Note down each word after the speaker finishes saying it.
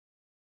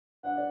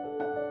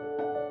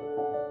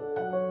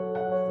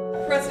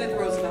President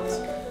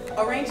Roosevelt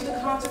arranged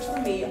a concert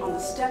for me on the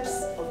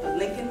steps of the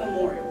Lincoln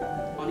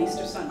Memorial on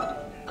Easter Sunday.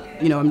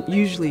 You know, I'm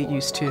usually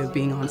used to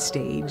being on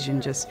stage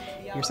and just,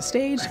 here's the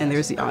stage and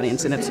there's the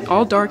audience and it's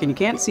all dark and you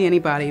can't see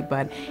anybody,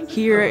 but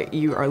here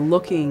you are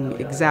looking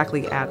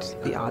exactly at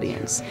the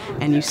audience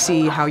and you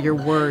see how your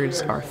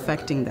words are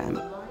affecting them.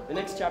 The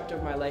next chapter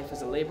of my life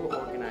as a labor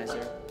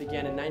organizer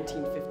began in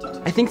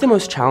 1952. I think the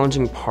most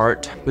challenging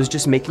part was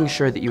just making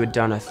sure that you had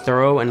done a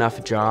thorough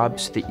enough job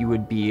so that you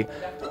would be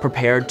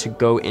prepared to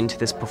go into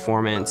this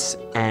performance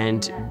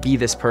and be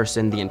this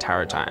person the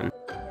entire time.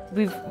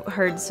 We've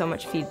heard so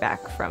much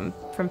feedback from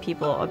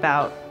people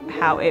about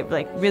how it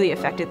really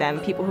affected them,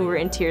 people who were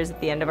in tears at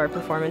the end of our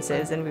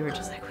performances, and we were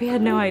just like, we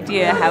had no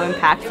idea how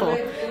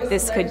impactful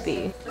this could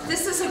be.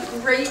 This is a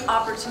great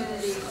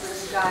opportunity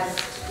for you guys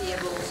to be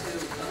able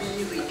to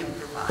really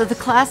improvise. So the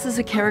class is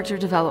a character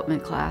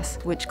development class,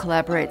 which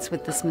collaborates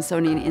with the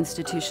Smithsonian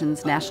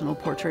Institution's National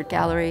Portrait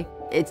Gallery.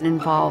 It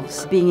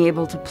involves being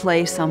able to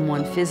play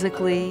someone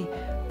physically,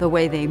 the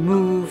way they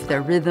move,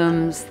 their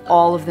rhythms,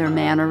 all of their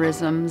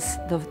mannerisms,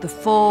 the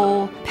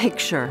full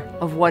picture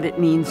of what it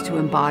means to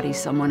embody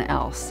someone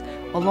else,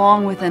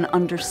 along with an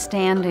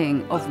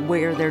understanding of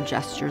where their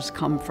gestures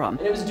come from.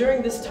 And it was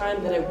during this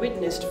time that I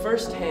witnessed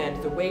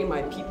firsthand the way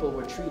my people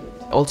were treated.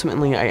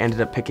 Ultimately, I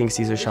ended up picking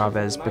Cesar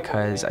Chavez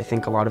because I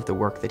think a lot of the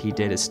work that he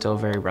did is still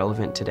very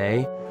relevant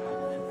today.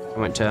 I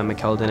went to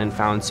McKeldin and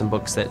found some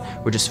books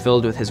that were just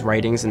filled with his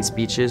writings and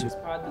speeches.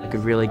 I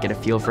could really get a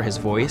feel for his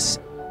voice.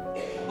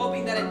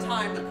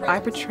 I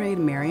portrayed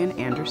Marian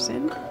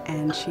Anderson,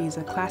 and she's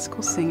a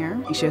classical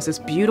singer. She has this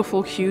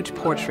beautiful, huge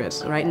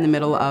portrait right in the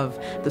middle of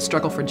the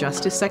Struggle for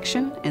Justice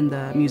section in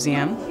the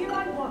museum. Here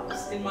I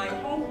was in my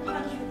home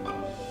country,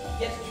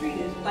 yet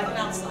treated like an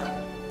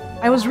outsider.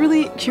 I was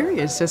really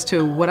curious as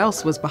to what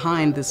else was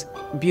behind this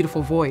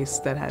beautiful voice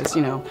that has,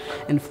 you know,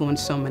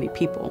 influenced so many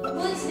people.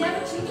 Well, it's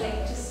never too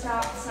late to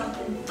start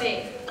something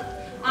big.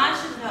 I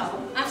should know.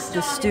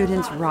 The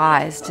students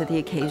rise to the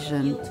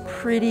occasion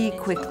pretty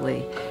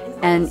quickly.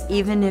 And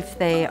even if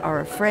they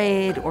are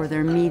afraid or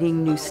they're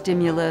meeting new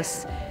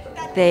stimulus,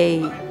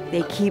 they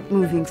keep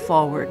moving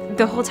forward.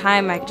 The whole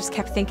time I just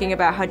kept thinking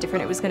about how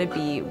different it was going to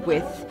be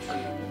with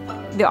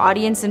the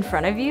audience in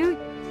front of you.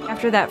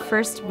 After that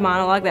first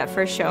monologue, that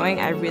first showing,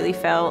 I really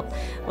felt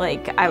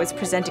like I was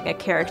presenting a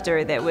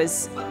character that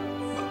was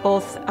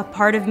both a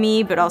part of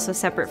me but also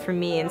separate from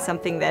me and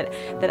something that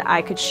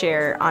I could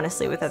share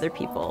honestly with other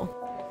people.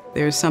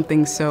 There's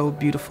something so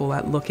beautiful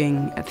at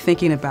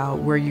thinking about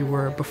where you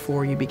were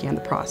before you began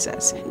the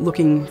process.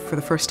 Looking for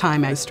the first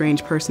time at a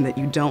strange person that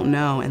you don't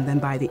know, and then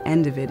by the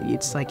end of it,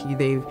 it's like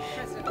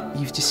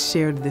you've just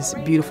shared this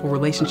beautiful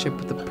relationship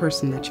with the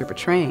person that you're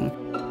portraying.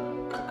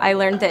 I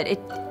learned that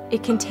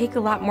it can take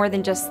a lot more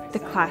than just the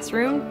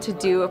classroom to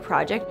do a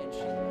project.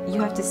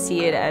 You have to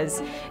see it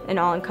as an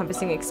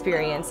all-encompassing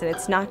experience, and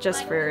it's not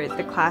just for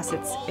the class,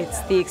 it's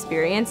the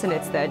experience and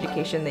it's the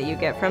education that you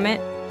get from it.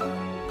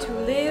 To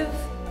live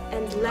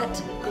and let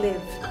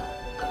live.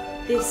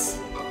 This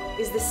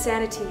is the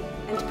sanity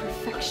and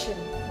perfection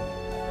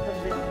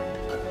of living.